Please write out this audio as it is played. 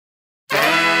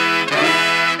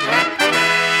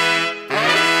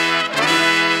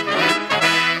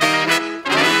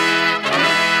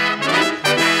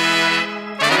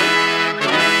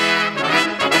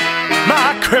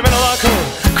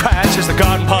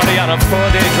party on a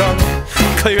 4-day drunk.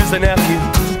 Clears the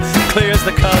nephews, clears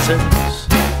the cousins,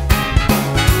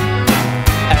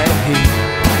 and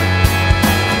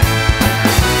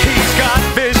he's got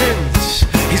visions.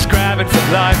 He's grabbing for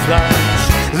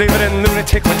lifelines, leaving a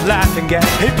lunatic with laughing gas.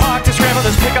 He parked his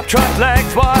grandmother's pickup truck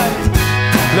legs wide,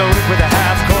 loaded with a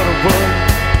half-quart of wood.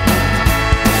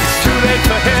 It's too late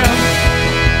for him.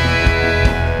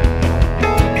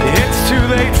 It's too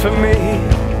late for me.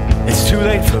 It's too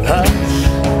late for us.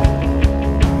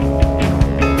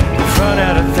 We've run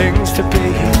out of things to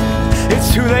be.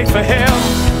 It's too late for him.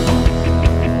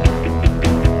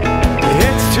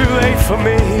 It's too late for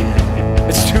me.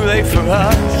 It's too late for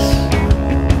us.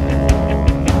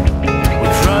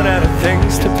 We've run out of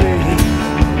things to be.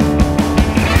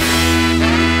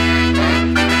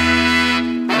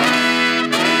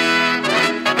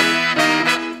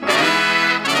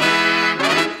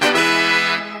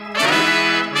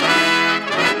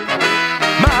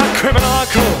 Criminal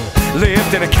uncle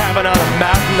lived in a cabin on a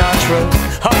mountain notch road.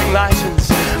 Hunting license,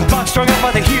 buck strung up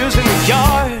by the heels in the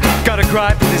yard. Got a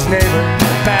gripe with his neighbor,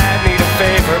 bad need a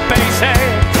favor. Base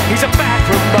hand, he's a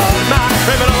backroom bum. My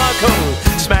criminal uncle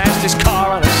smashed his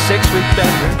car on a 6-week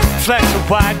bender. Flex of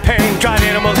white paint, dried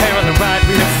animal hair on the right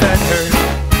rear fender.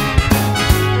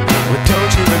 Well,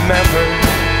 don't you remember?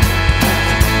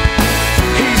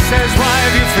 He says, why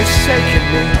have you forsaken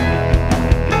me?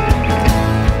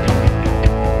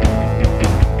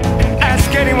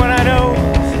 Anyone I know,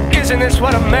 isn't this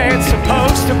what a man's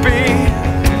supposed to be?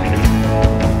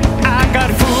 I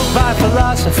got fooled by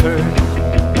philosophers.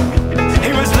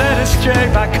 He was led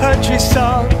astray by country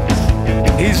songs.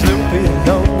 He's loopy and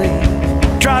lonely,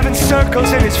 driving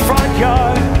circles in his front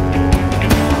yard.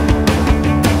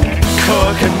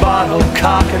 Cork and bottle,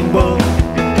 cock and bull,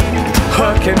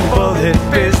 hook and bullet,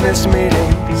 business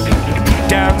meetings.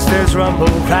 Downstairs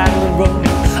rumble, rattle and roll,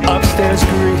 upstairs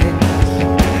greetings.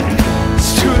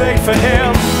 It's too late for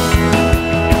him.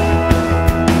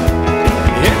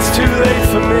 It's too late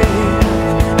for me.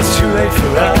 It's too late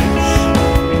for us.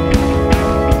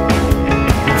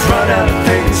 We've run out